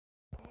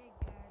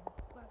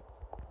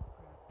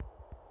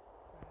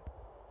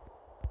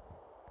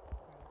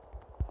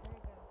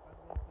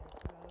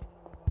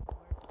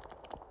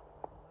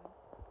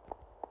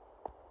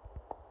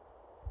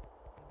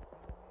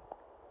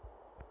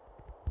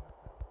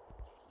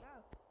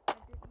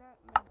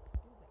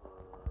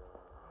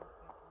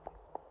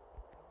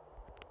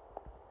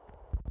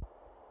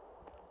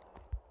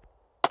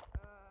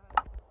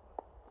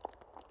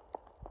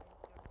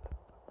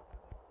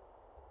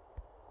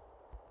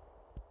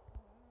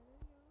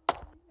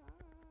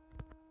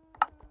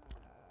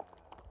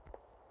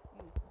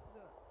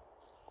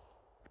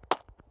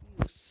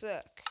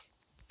suck.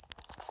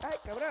 Ay,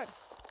 cabrón.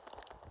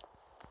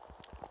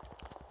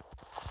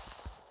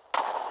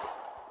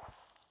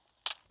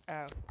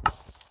 Ow.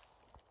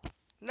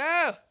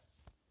 No!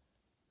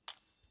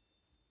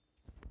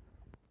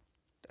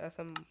 That's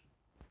some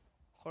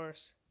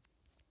horse.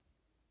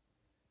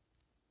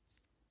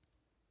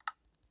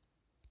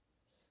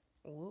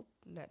 Whoop,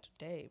 not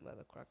today,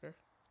 motherfucker.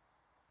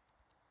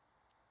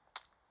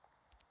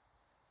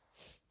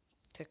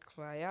 Take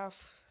fly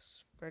off.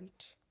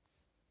 Sprint.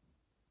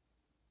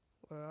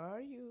 Where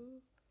are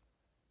you?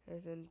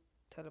 As in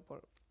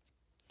teleport.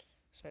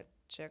 Set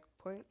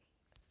checkpoint.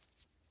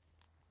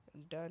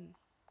 And done.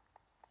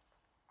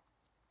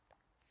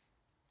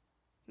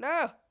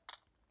 No!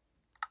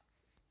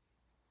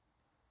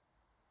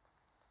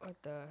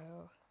 What the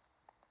hell?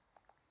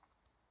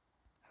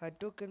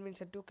 Hadouken means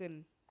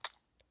Hadouken.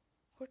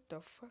 What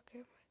the fuck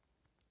am I?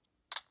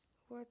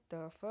 What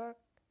the fuck?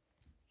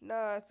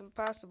 No, it's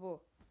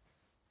impossible.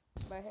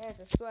 My hands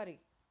are sweaty.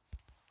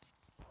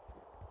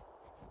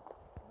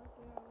 What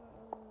the hell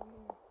over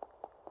here?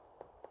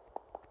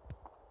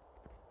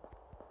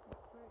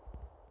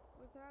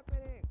 What's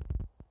happening?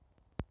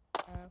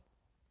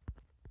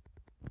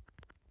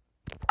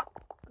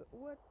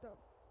 What the?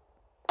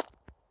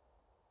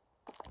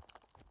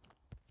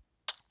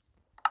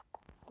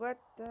 What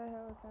the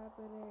hell is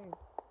happening?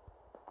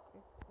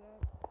 It's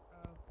that.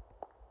 Oh.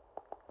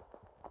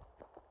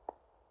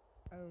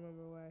 I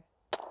remember why.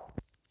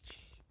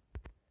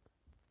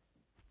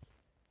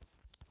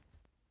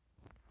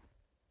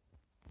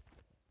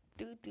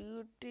 Do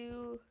do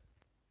do.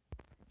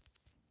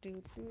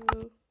 Do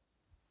do.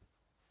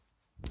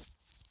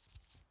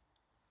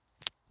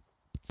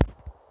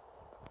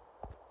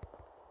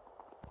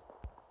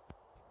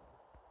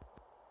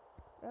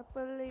 I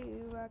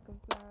believe I can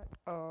fly.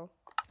 Oh,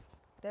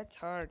 that's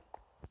hard.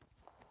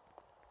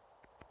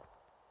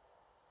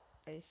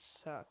 I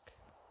suck.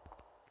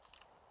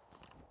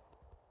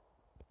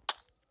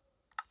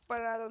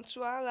 But I don't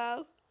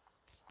swallow.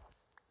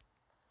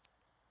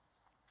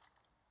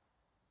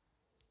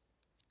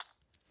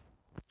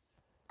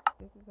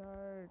 This is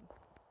hard.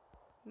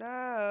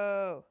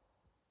 No.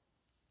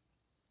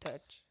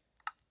 Touch.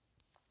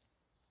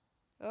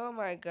 Oh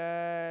my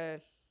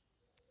god.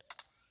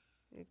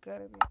 You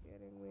gotta be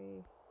kidding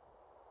me.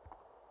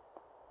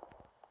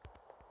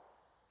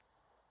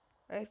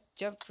 I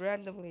jumped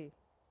randomly.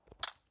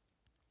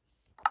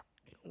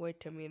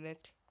 Wait a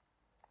minute.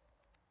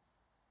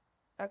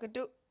 I could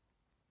do.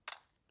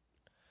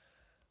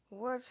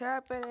 What's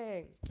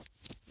happening?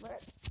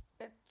 But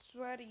it's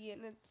sweaty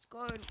and it's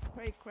going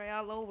cray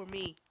all over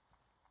me.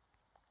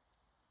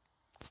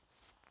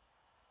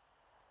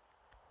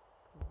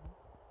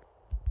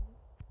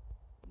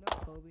 No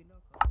Kobe, no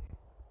Kobe.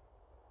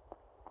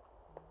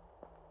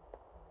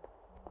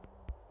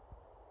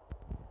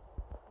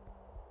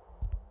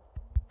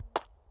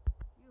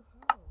 You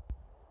ho.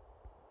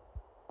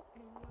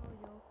 Hey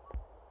yo.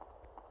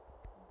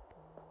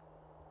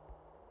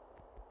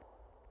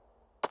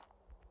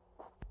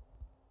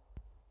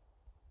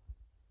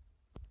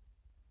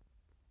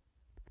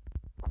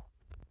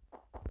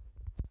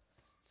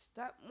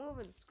 Stop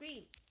moving the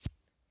screen.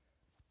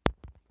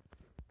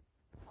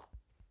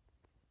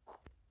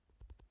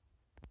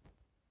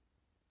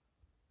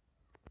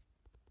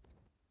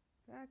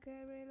 I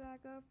carry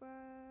like a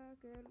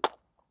fucking.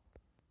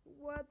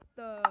 What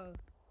the?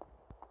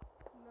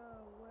 No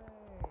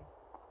way.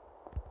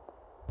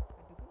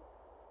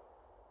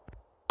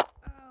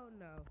 Oh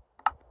no.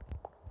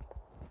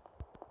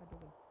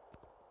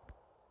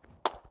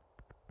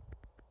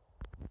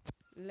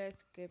 Let's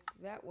skip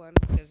that one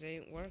because it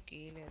ain't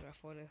working and my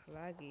phone is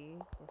laggy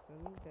for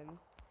some reason.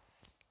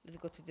 Let's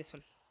go to this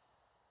one.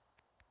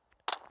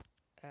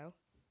 Ow.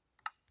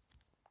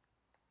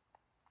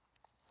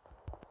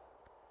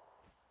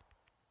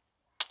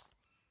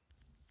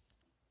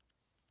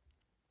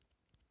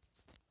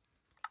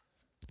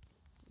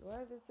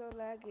 Why is it so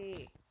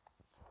laggy?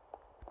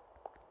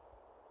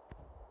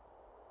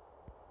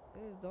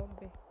 This is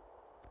zombie.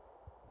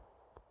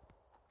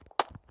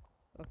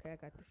 Okay, I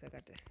got this.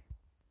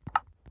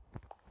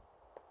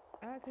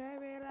 I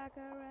carry like a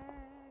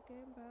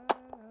wrecking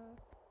ball.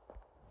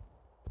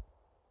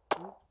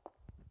 Oops.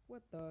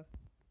 What the?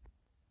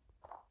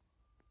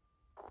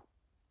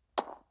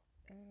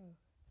 Ow.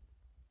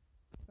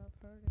 Stop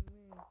hurting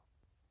me. Oh,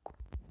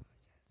 yes.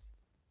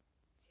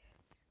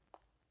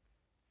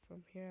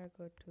 From here I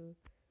go to...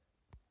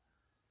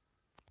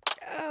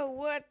 Oh,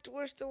 what?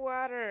 Where's the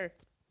water?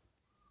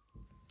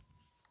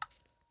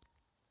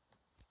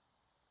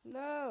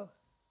 No.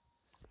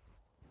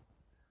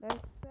 That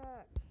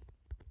sucks.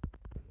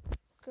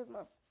 Because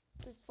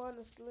this phone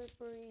is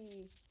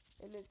slippery.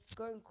 And it's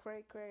going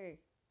cray. I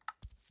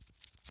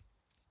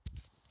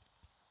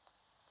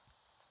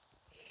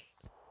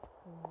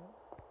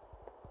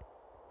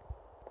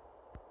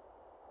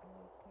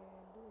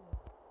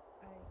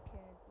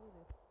can't do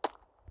this.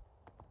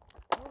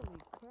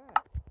 Holy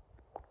crap.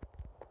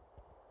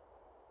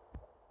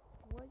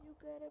 Why you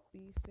gotta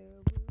be so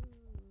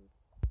rude?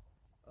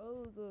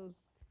 Oh, those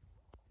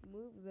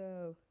moves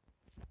though.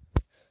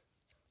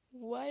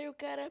 Why you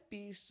gotta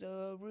be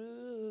so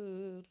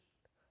rude?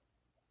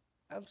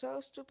 I'm so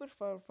stupid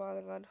for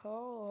falling on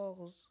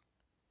holes.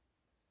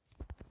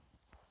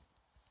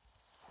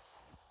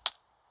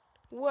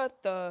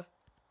 What the?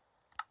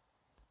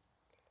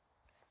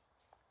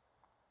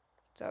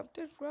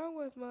 Something's wrong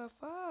with my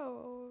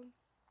phone.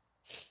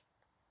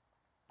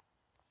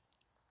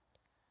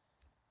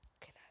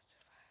 Can I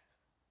survive?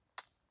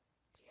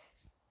 Yes.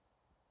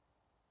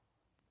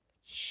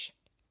 Shit.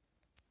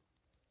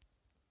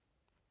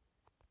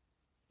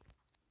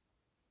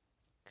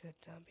 Good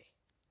zombie.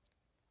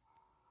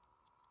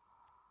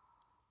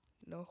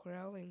 No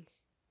growling.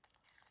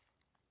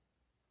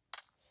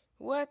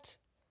 What?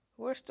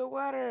 Where's the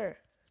water?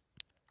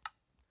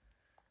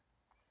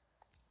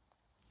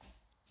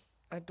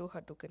 I do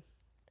Hadouken.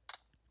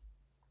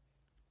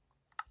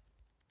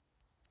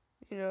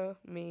 You know,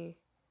 me.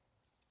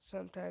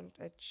 Sometimes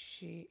I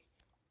cheat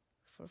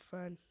for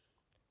fun.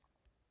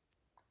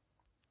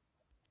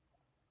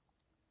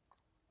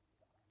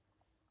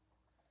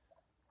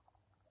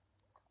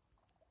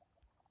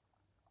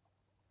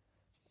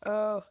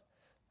 Oh,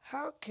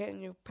 how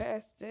can you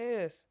pass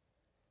this?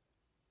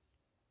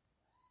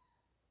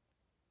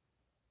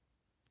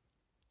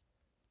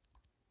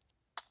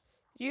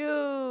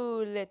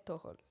 You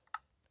little.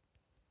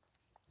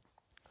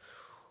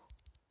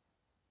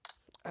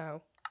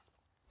 Ow.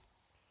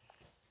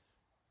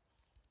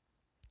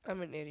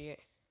 I'm an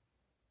idiot.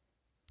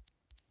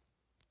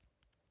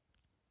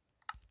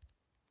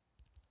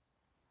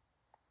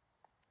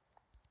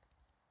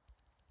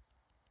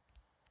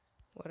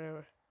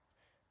 Whatever.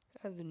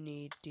 I don't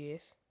need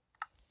this.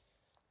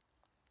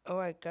 Oh,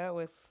 I got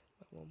with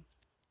my mom.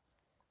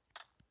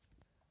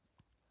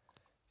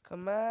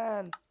 Come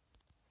on.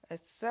 I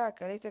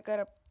suck. At least I got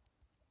a...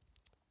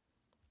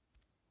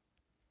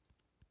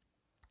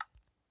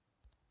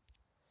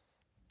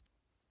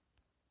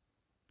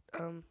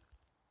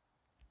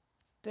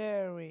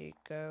 There we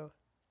go.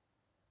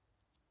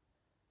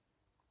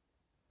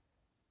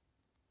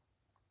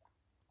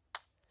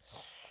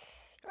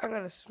 I'm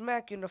gonna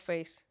smack you in the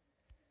face.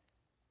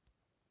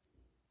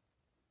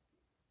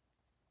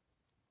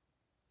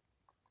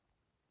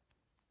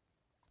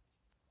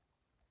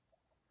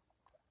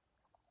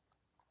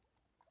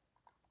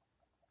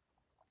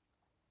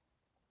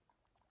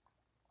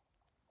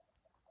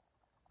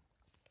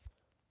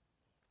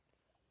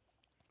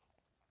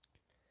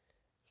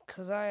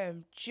 Cause I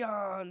am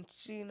John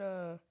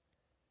Cena.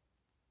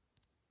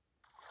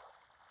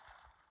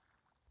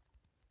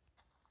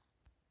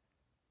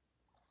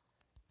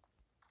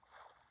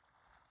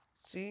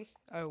 See?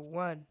 I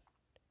won.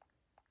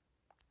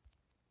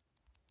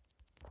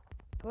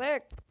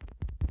 Click!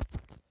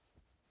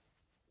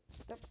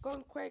 Stop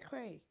going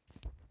cray-cray.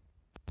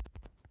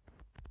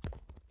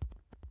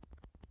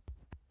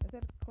 I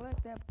said click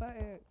that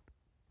button.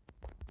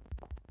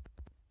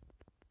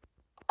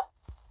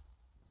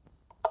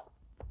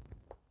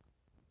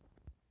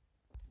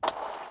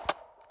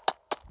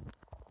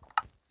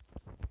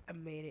 I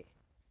made it.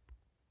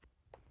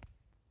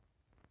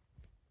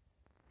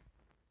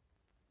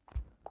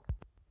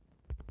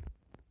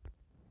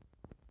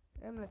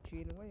 I'm not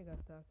cheating. What are you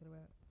guys talking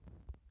about?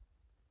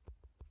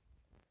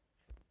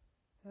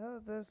 How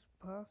is this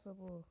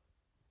possible?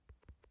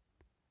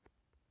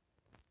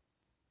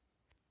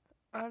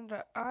 On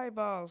the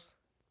eyeballs.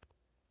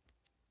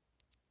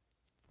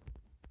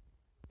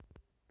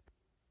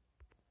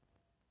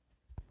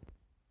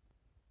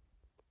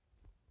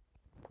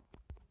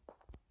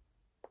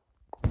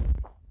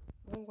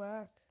 Don't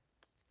whack.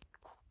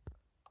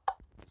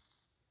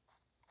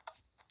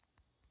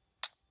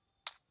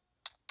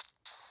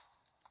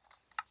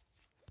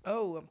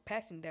 Oh, I'm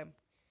passing them.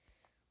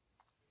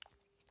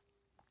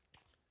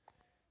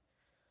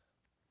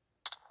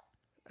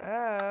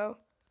 Oh.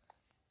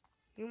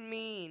 You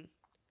mean?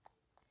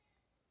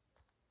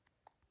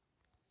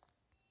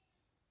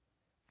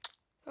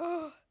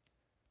 Oh.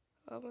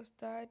 Almost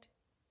died.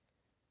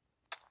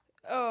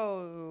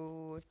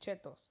 Oh,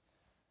 chetos.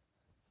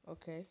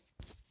 Okay.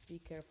 Be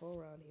careful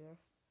around here.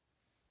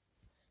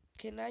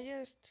 Can I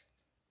just...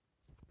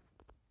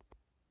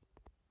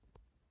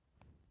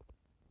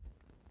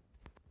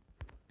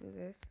 do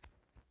this?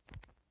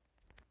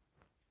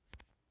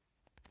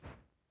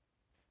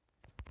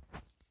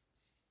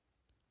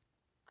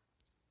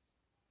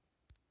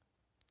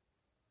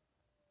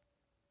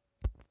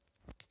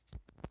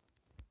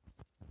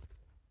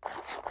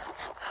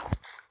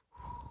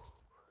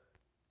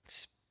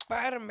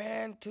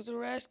 Spider-Man to the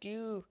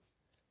rescue.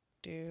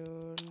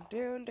 Down,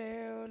 down,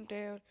 down,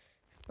 down.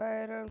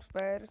 Spider,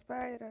 spider,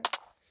 spider.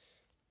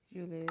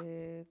 You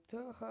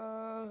little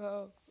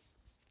ho.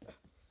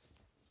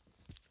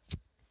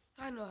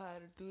 I know how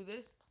to do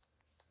this.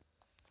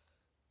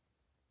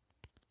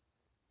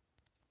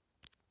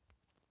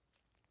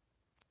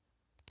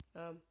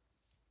 All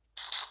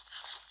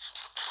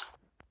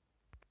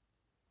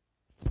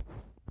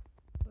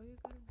you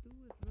gotta do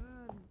is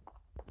run.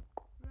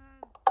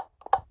 Run.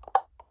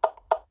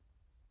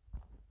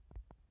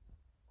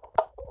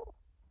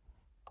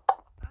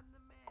 I'm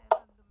the man,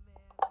 I'm the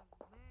man, I'm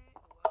the man.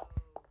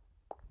 Whoa.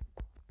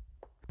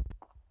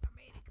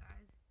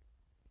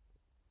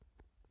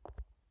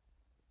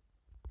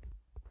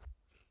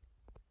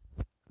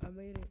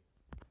 made it.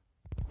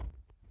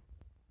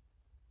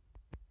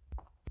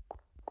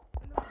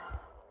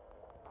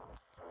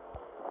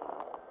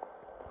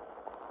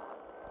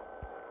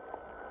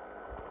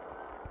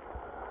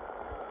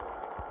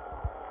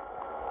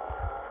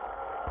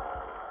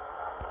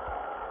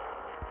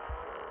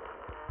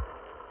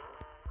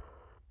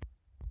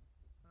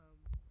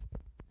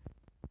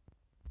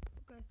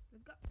 Okay,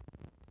 let's go.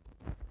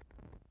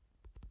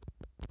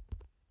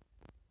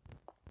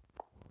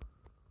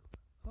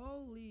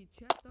 Holy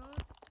chat dog.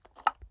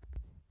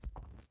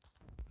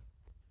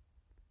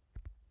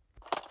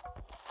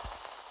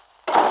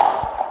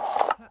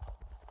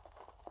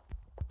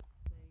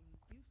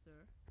 Thank you,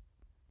 sir.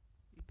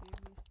 You gave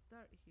me a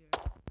start here.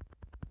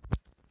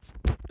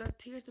 But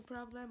here's the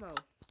problemo.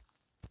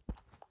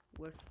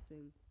 Worst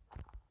thing.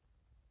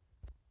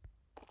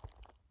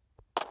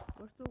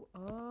 What's the...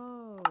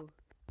 Oh!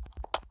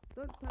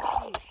 Don't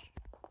touch me!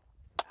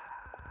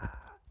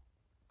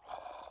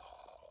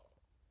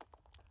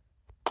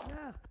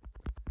 No!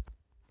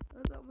 I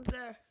was almost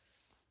there.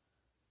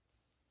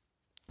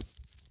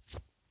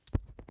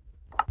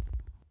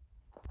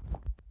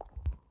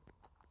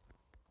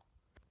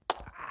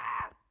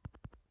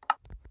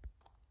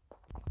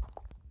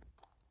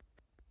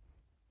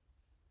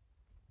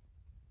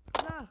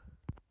 No!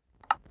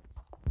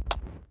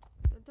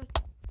 Don't touch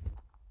me.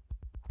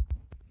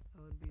 I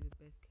wanna be the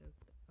best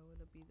character. I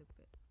wanna be the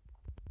best.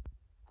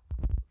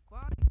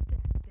 Fuck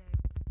that, damn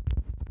it.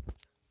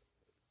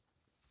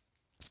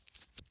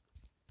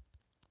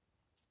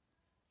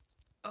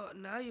 Oh,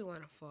 now you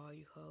wanna fall,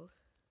 you hoe.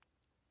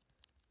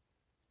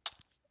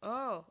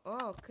 Oh,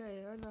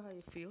 okay, I know how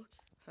you feel,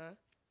 huh?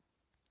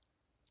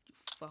 You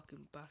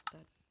fucking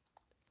bastard.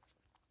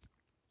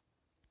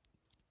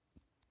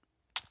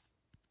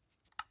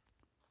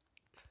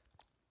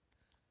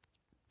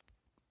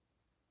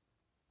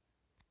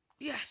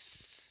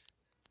 Yes!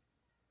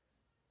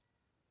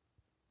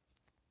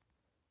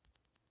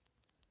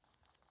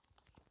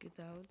 Get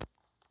down.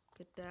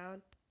 Get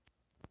down.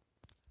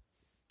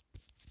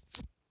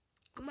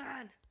 Come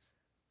on!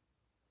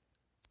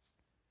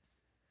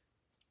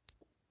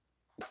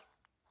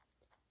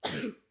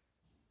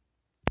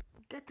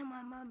 Get to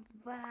my mom's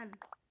van.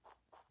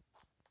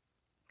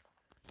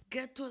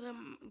 Get to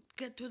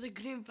the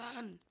green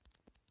van.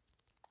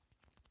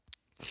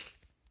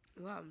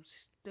 Wow, I'm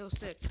still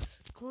sick.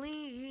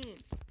 Clean.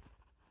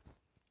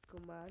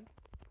 Come on,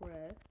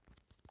 press.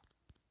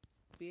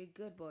 Be a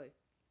good boy.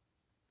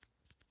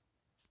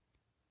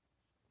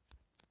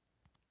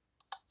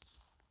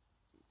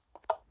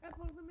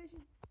 Apple the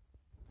mission.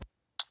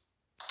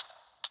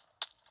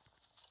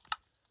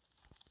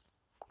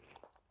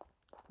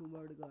 2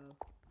 more to go.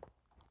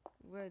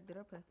 Wait, did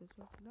I press this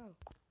one? No.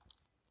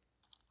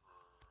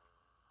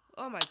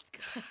 Oh my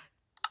god.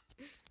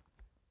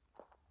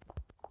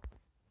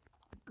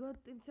 Go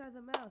inside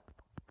the mouth.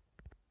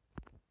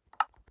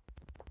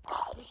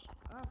 Get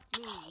off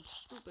me, you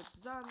stupid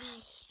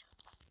zombie.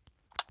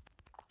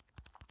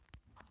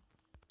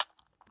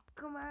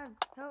 Come on,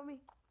 help me.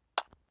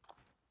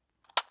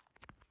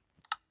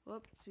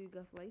 Whoops, see you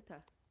guys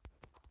later.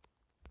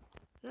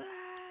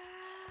 Ah!